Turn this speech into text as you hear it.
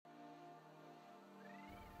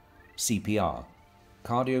CPR,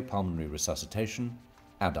 cardiopulmonary resuscitation,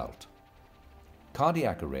 adult.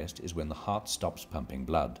 Cardiac arrest is when the heart stops pumping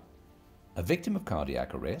blood. A victim of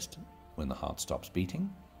cardiac arrest, when the heart stops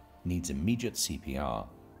beating, needs immediate CPR.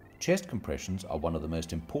 Chest compressions are one of the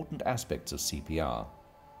most important aspects of CPR.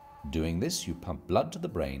 Doing this, you pump blood to the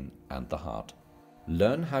brain and the heart.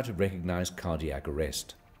 Learn how to recognize cardiac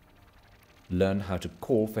arrest. Learn how to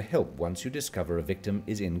call for help once you discover a victim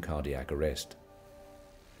is in cardiac arrest.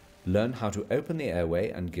 Learn how to open the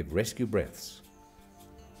airway and give rescue breaths.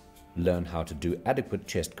 Learn how to do adequate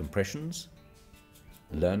chest compressions.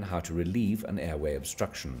 Learn how to relieve an airway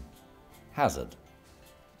obstruction. Hazard.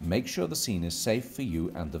 Make sure the scene is safe for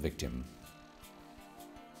you and the victim.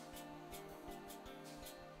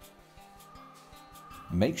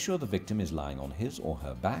 Make sure the victim is lying on his or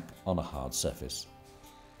her back on a hard surface.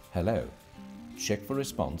 Hello. Check for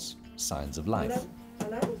response, signs of life.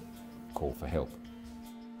 Hello? Hello? Call for help.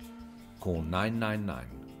 Call 999.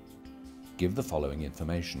 Give the following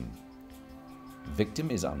information.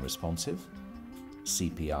 Victim is unresponsive.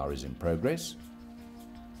 CPR is in progress.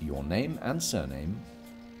 Your name and surname.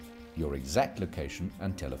 Your exact location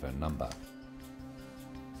and telephone number.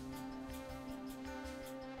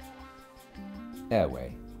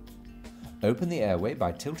 Airway. Open the airway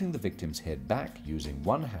by tilting the victim's head back using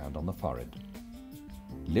one hand on the forehead.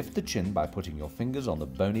 Lift the chin by putting your fingers on the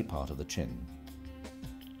bony part of the chin.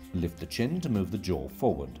 Lift the chin to move the jaw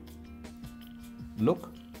forward.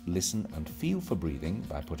 Look, listen and feel for breathing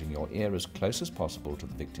by putting your ear as close as possible to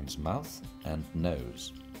the victim's mouth and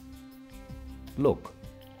nose. Look,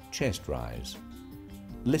 chest rise.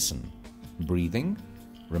 Listen, breathing.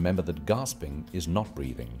 Remember that gasping is not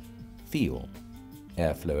breathing. Feel,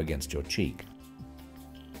 airflow against your cheek.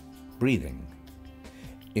 Breathing.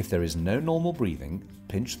 If there is no normal breathing,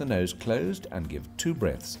 pinch the nose closed and give 2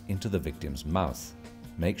 breaths into the victim's mouth.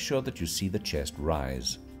 Make sure that you see the chest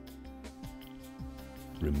rise.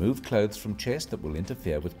 Remove clothes from chest that will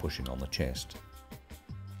interfere with pushing on the chest.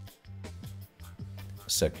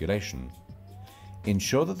 Circulation.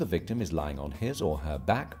 Ensure that the victim is lying on his or her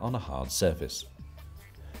back on a hard surface.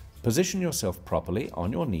 Position yourself properly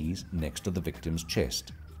on your knees next to the victim's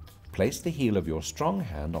chest. Place the heel of your strong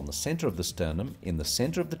hand on the center of the sternum in the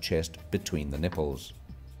center of the chest between the nipples.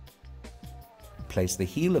 Place the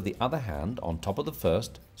heel of the other hand on top of the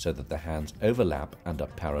first so that the hands overlap and are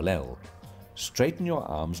parallel. Straighten your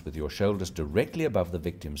arms with your shoulders directly above the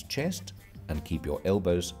victim's chest and keep your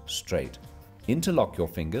elbows straight. Interlock your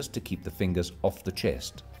fingers to keep the fingers off the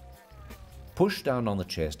chest. Push down on the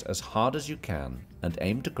chest as hard as you can and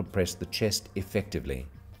aim to compress the chest effectively.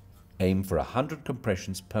 Aim for 100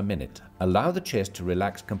 compressions per minute. Allow the chest to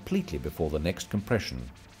relax completely before the next compression.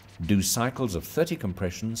 Do cycles of 30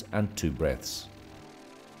 compressions and 2 breaths.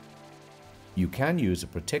 You can use a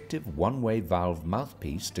protective one-way valve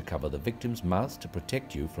mouthpiece to cover the victim's mouth to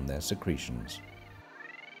protect you from their secretions.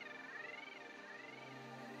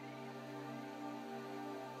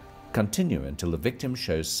 Continue until the victim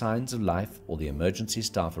shows signs of life or the emergency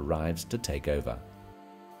staff arrives to take over.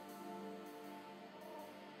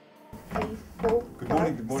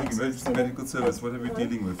 Good morning, Emergency Medical Service. What are we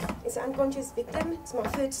dealing with? It's an unconscious victim. It's my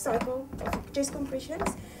 3rd cycle of chest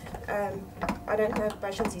compressions. I don't have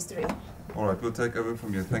patient's history. All right, we'll take over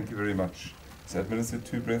from you. Thank you very much. So administer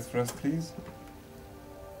 2 breaths for us, please.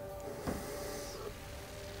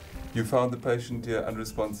 You found the patient here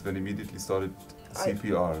unresponsive and immediately started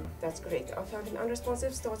CPR. That's correct. I found him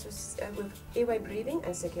unresponsive, starts with airway breathing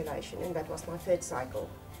and circulation, and that was my 3rd cycle.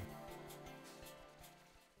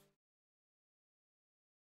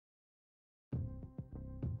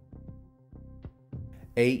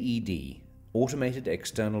 AED, Automated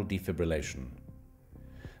External Defibrillation.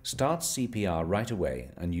 Start CPR right away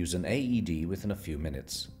and use an AED within a few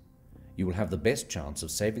minutes. You will have the best chance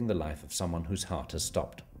of saving the life of someone whose heart has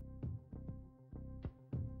stopped.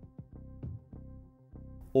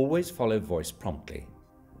 Always follow voice promptly.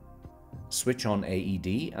 Switch on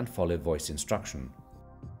AED and follow voice instruction.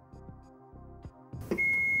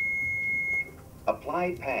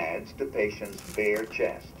 Apply pads to patient's bare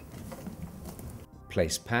chest.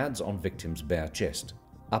 Place pads on victim's bare chest,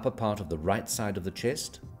 upper part of the right side of the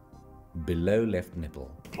chest, below left nipple.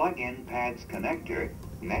 Plug in pads connector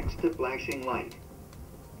next to flashing light.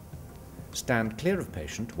 Stand clear of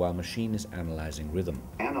patient while machine is analyzing rhythm.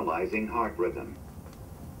 Analyzing heart rhythm.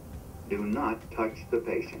 Do not touch the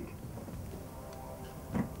patient.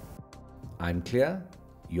 I'm clear,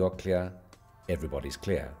 you're clear, everybody's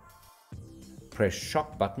clear. Press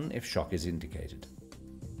shock button if shock is indicated.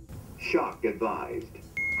 Shock advised.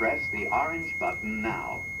 Press the orange button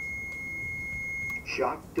now.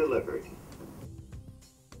 Shock delivered.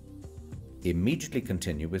 Immediately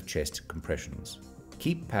continue with chest compressions.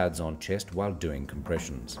 Keep pads on chest while doing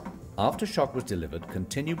compressions. After shock was delivered,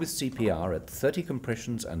 continue with CPR at 30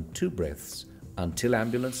 compressions and 2 breaths until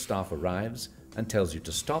ambulance staff arrives and tells you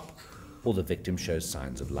to stop or the victim shows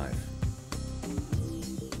signs of life.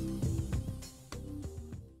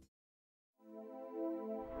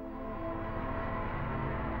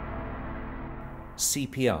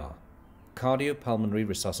 CPR, cardiopulmonary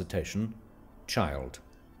resuscitation, child.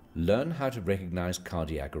 Learn how to recognize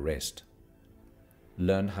cardiac arrest.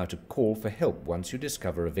 Learn how to call for help once you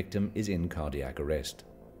discover a victim is in cardiac arrest.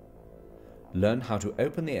 Learn how to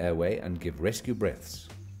open the airway and give rescue breaths.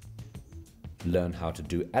 Learn how to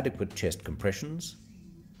do adequate chest compressions.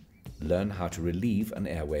 Learn how to relieve an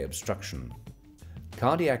airway obstruction.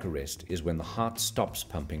 Cardiac arrest is when the heart stops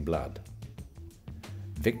pumping blood.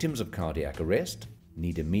 Victims of cardiac arrest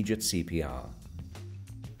need immediate CPR.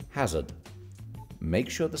 Hazard.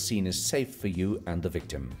 Make sure the scene is safe for you and the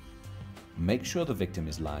victim. Make sure the victim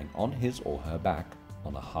is lying on his or her back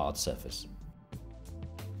on a hard surface.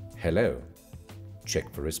 Hello.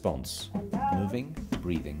 Check for response. Moving,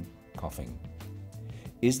 breathing, coughing.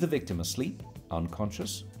 Is the victim asleep,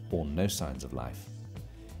 unconscious, or no signs of life?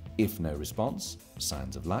 If no response,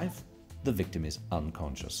 signs of life, the victim is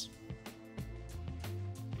unconscious.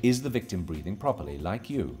 Is the victim breathing properly, like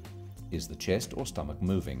you? Is the chest or stomach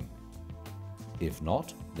moving? If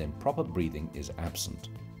not, then proper breathing is absent.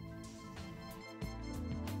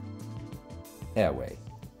 Airway.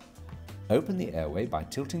 Open the airway by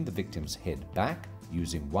tilting the victim's head back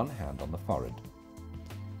using one hand on the forehead.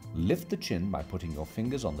 Lift the chin by putting your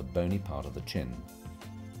fingers on the bony part of the chin.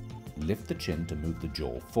 Lift the chin to move the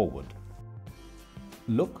jaw forward.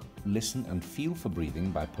 Look, listen and feel for breathing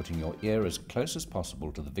by putting your ear as close as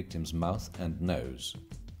possible to the victim's mouth and nose.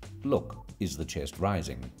 Look, is the chest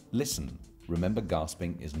rising? Listen, remember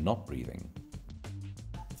gasping is not breathing.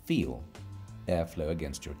 Feel, airflow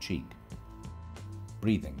against your cheek.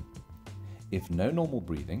 Breathing. If no normal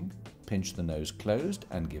breathing, pinch the nose closed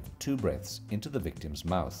and give 2 breaths into the victim's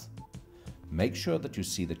mouth. Make sure that you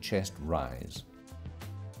see the chest rise.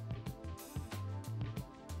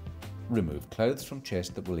 Remove clothes from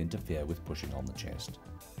chest that will interfere with pushing on the chest.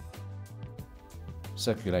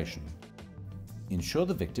 Circulation. Ensure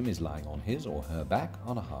the victim is lying on his or her back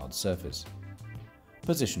on a hard surface.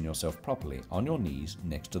 Position yourself properly on your knees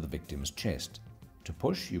next to the victim's chest. To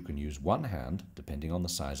push, you can use one hand, depending on the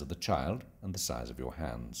size of the child and the size of your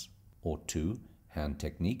hands, or 2 hand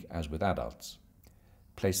technique as with adults.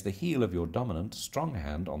 Place the heel of your dominant, strong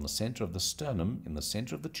hand on the center of the sternum in the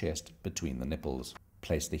center of the chest between the nipples.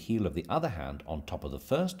 Place the heel of the other hand on top of the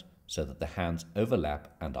first so that the hands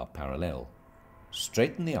overlap and are parallel.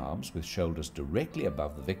 Straighten the arms with shoulders directly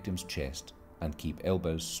above the victim's chest and keep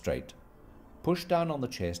elbows straight. Push down on the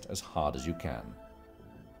chest as hard as you can.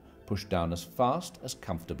 Push down as fast as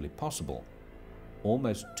comfortably possible,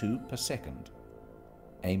 almost 2 per second.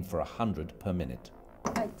 Aim for 100 per minute.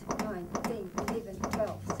 8, 9, 10, 11,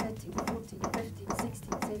 12, 13, 14, 15,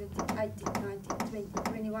 16, 17, 18, 19, 20,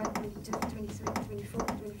 21, 22, 23, 24,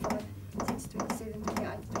 25, 26, 27,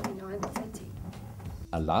 28, 29, 30.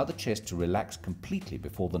 Allow the chest to relax completely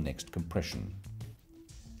before the next compression.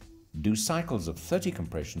 Do cycles of 30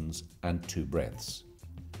 compressions and 2 breaths.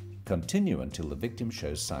 Continue until the victim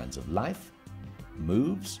shows signs of life,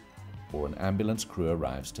 moves, or an ambulance crew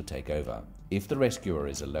arrives to take over. If the rescuer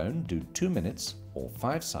is alone, do 2 minutes or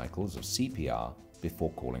 5 cycles of CPR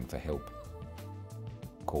before calling for help.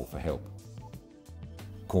 Call for help.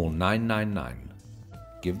 Call 999.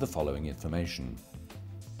 Give the following information.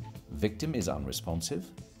 Victim is unresponsive.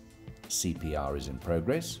 CPR is in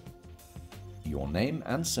progress. Your name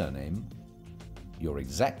and surname, your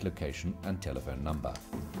exact location and telephone number.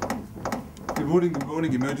 Good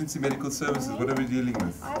morning, emergency medical services. What are we dealing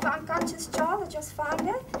with? I have an unconscious child, I just found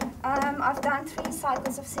it. I've done 3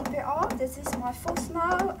 cycles of CPR. This is my 4th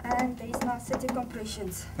now, and there's now 30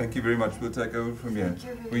 compressions. Thank you very much. We'll take over from here. Thank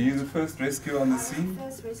you very Were you the first rescue on the scene?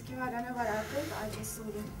 First rescue, I don't know what happened. I just saw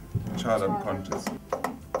the Child unconscious.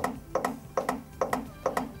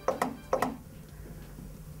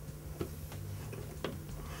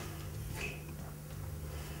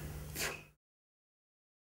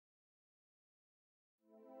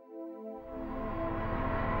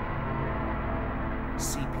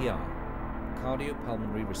 CPR,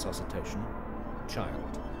 cardiopulmonary resuscitation,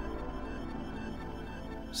 child.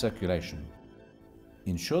 Circulation.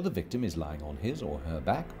 Ensure the victim is lying on his or her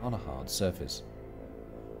back on a hard surface.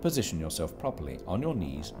 Position yourself properly on your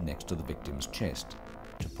knees next to the victim's chest.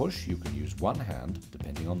 To push, you can use one hand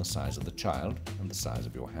depending on the size of the child and the size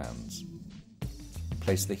of your hands.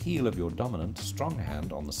 Place the heel of your dominant, strong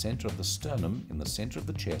hand on the center of the sternum in the center of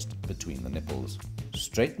the chest between the nipples.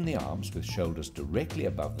 Straighten the arms with shoulders directly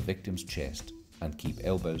above the victim's chest and keep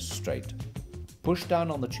elbows straight. Push down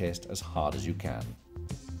on the chest as hard as you can.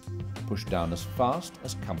 Push down as fast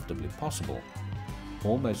as comfortably possible,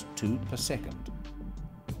 almost 2 per second.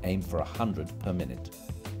 Aim for 100 per minute.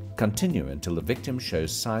 Continue until the victim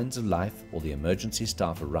shows signs of life or the emergency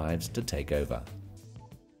staff arrives to take over.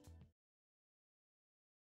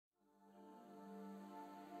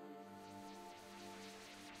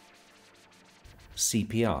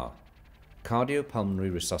 CPR,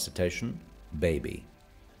 cardiopulmonary resuscitation, baby.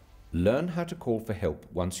 Learn how to call for help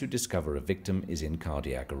once you discover a victim is in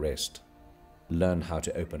cardiac arrest. Learn how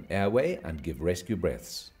to open airway and give rescue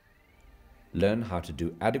breaths. Learn how to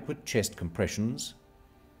do adequate chest compressions.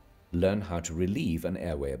 Learn how to relieve an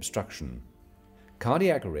airway obstruction.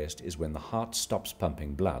 Cardiac arrest is when the heart stops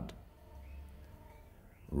pumping blood.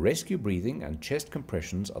 Rescue breathing and chest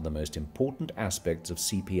compressions are the most important aspects of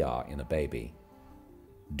CPR in a baby.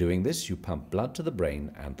 Doing this, you pump blood to the brain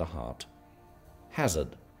and the heart.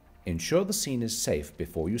 Hazard. Ensure the scene is safe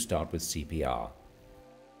before you start with CPR.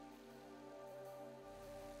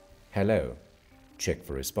 Hello. Check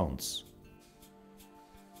for response.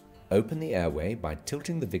 Open the airway by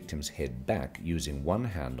tilting the victim's head back using one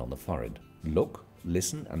hand on the forehead. Look,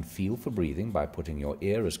 listen and feel for breathing by putting your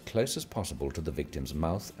ear as close as possible to the victim's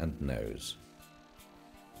mouth and nose.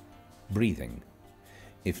 Breathing.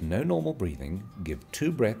 If no normal breathing, give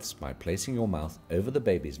 2 breaths by placing your mouth over the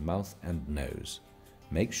baby's mouth and nose.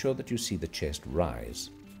 Make sure that you see the chest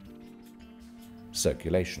rise.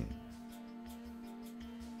 Circulation.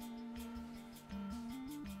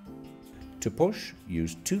 To push,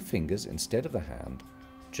 use 2 fingers instead of the hand,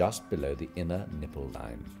 just below the inner nipple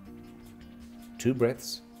line. 2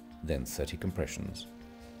 breaths, then 30 compressions.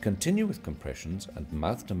 Continue with compressions and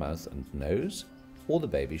mouth to mouth and nose, or the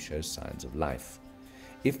baby shows signs of life.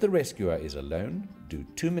 If the rescuer is alone, do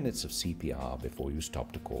 2 minutes of CPR before you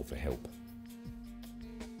stop to call for help.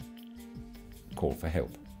 Call for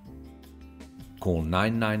help. Call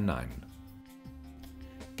 999.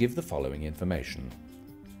 Give the following information.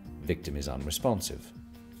 Victim is unresponsive.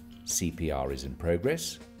 CPR is in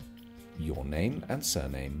progress. Your name and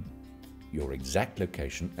surname. Your exact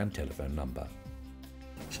location and telephone number.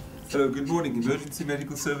 Hello, good morning. Emergency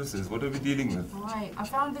Medical Services. What are we dealing with? Hi, I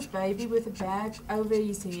found this baby with a bag over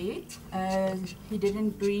his head. He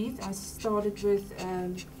didn't breathe. I started with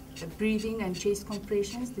breathing and chest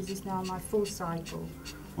compressions. This is now my 4th cycle.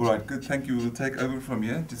 All right, good. Thank you. We'll take over from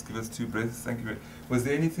here. Just give us 2 breaths. Thank you. Was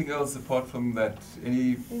there anything else apart from that?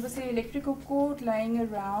 There was the electrical cord laying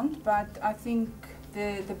around, but I think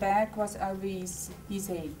the bag was over his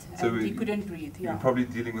head. So he couldn't breathe. You're probably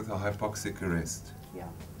dealing with a hypoxic arrest. Yeah.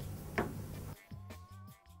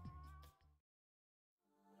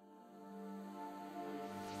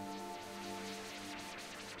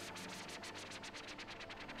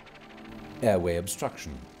 Airway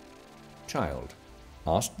obstruction. Child.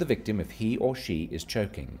 Ask the victim if he or she is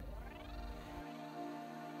choking.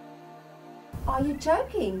 Are you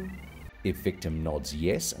joking? If victim nods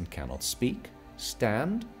yes and cannot speak,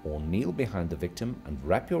 stand or kneel behind the victim and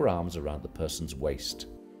wrap your arms around the person's waist.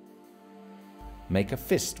 Make a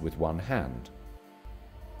fist with one hand.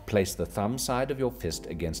 Place the thumb side of your fist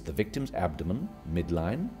against the victim's abdomen,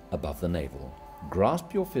 midline, above the navel.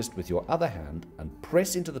 Grasp your fist with your other hand and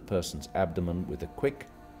press into the person's abdomen with a quick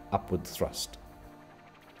upward thrust.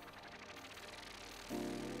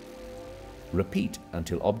 Repeat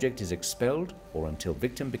until object is expelled or until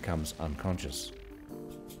victim becomes unconscious.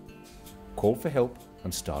 Call for help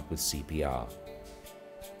and start with CPR.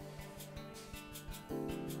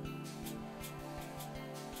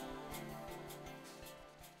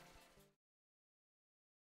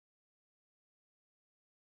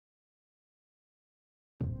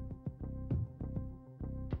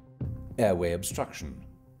 Airway obstruction.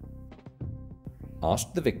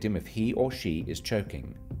 Ask the victim if he or she is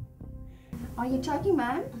choking. Are you choking,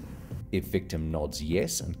 ma'am? If victim nods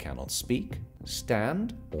yes and cannot speak,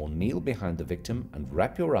 stand or kneel behind the victim and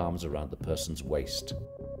wrap your arms around the person's waist.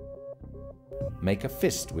 Make a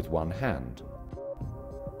fist with one hand.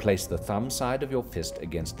 Place the thumb side of your fist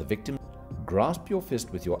against the victim. Grasp your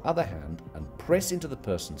fist with your other hand and press into the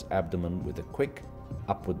person's abdomen with a quick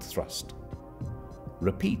upward thrust.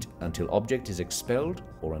 Repeat until object is expelled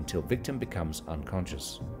or until victim becomes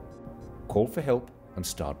unconscious. Call for help and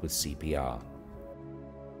start with CPR.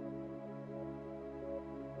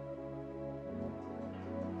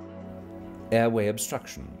 Airway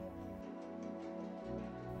obstruction.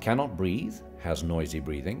 Cannot breathe, has noisy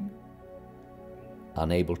breathing.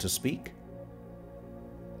 Unable to speak.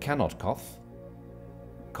 cannot cough,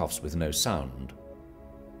 coughs with no sound.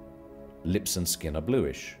 Lips and skin are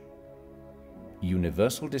bluish.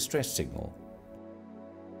 Universal distress signal.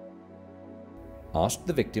 Ask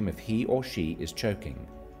the victim if he or she is choking.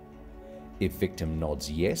 If victim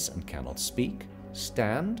nods yes and cannot speak,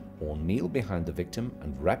 stand or kneel behind the victim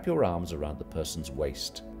and wrap your arms around the person's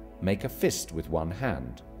waist. Make a fist with one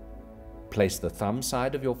hand. Place the thumb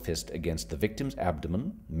side of your fist against the victim's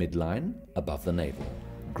abdomen, midline, above the navel.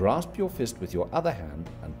 Grasp your fist with your other hand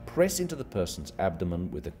and press into the person's abdomen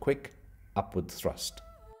with a quick upward thrust.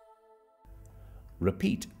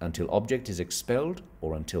 Repeat until object is expelled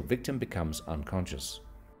or until victim becomes unconscious.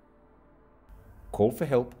 Call for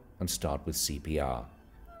help and start with CPR.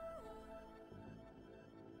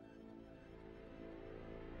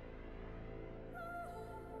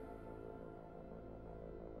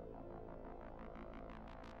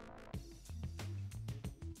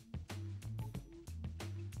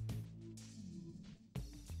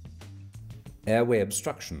 Airway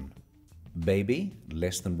obstruction. Baby,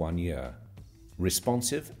 less than 1 year.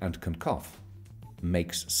 Responsive and can cough.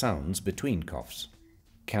 Makes sounds between coughs.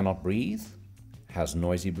 Cannot breathe. Has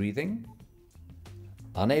noisy breathing.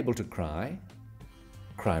 Unable to cry.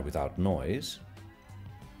 Cry without noise.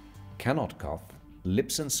 Cannot cough.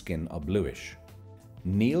 Lips and skin are bluish.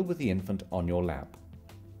 Kneel with the infant on your lap.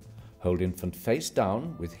 Hold infant face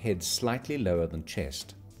down with head slightly lower than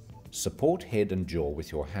chest. Support head and jaw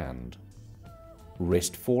with your hand.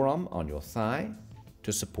 Rest forearm on your thigh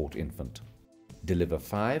to support infant. Deliver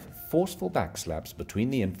 5 forceful back slaps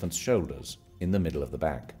between the infant's shoulders in the middle of the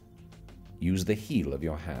back. Use the heel of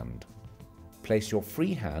your hand. Place your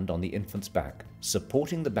free hand on the infant's back,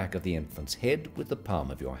 supporting the back of the infant's head with the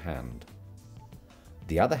palm of your hand.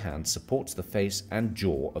 The other hand supports the face and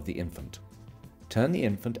jaw of the infant. Turn the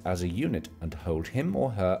infant as a unit and hold him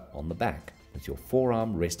or her on the back with your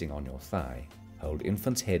forearm resting on your thigh. Hold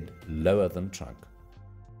infant's head lower than trunk.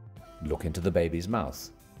 Look into the baby's mouth.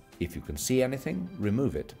 If you can see anything,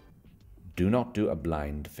 remove it. Do not do a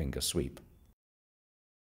blind finger sweep.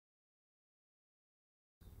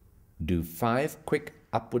 Do 5 quick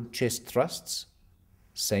upward chest thrusts,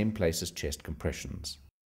 same place as chest compressions.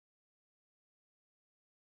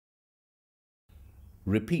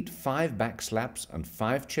 Repeat 5 back slaps and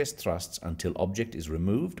 5 chest thrusts until object is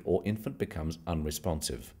removed or infant becomes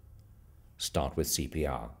unresponsive. Start with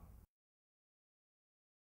CPR.